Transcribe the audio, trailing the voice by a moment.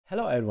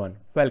Hello everyone,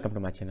 welcome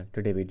to my channel.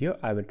 Today video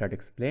I will try to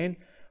explain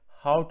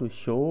how to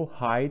show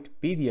hide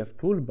PDF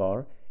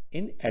toolbar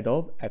in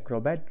Adobe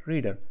Acrobat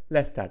Reader.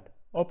 Let's start.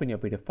 Open your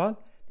PDF file.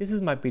 This is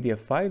my PDF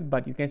file,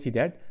 but you can see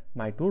that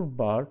my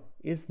toolbar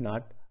is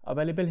not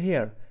available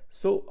here.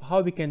 So how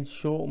we can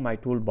show my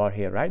toolbar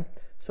here, right?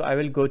 So I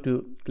will go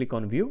to click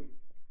on view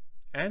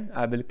and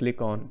I will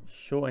click on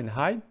show and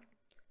hide,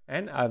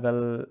 and I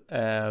will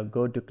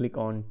go to click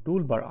on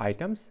toolbar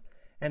items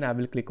and I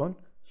will click on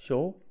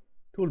show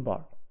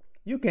toolbar.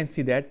 You can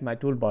see that my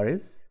toolbar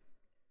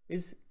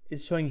is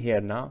showing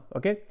here now.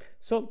 Okay,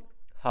 so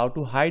how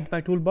to hide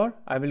my toolbar?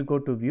 I will go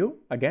to view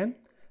again,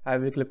 I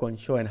will click on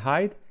show and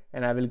hide,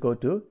 and I will go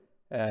to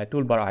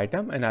toolbar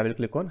item and I will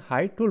click on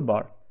hide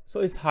toolbar. So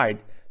it's hide.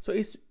 So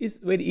it's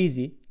very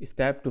easy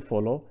step to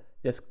follow.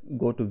 Just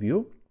go to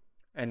view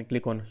and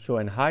click on show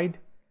and hide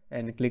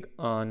and click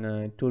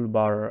on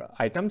toolbar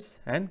items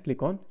and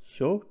click on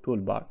show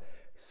toolbar.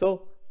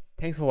 So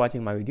thanks for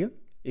watching my video.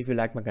 If you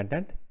like my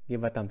content,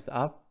 give a thumbs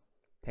up.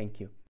 Thank you.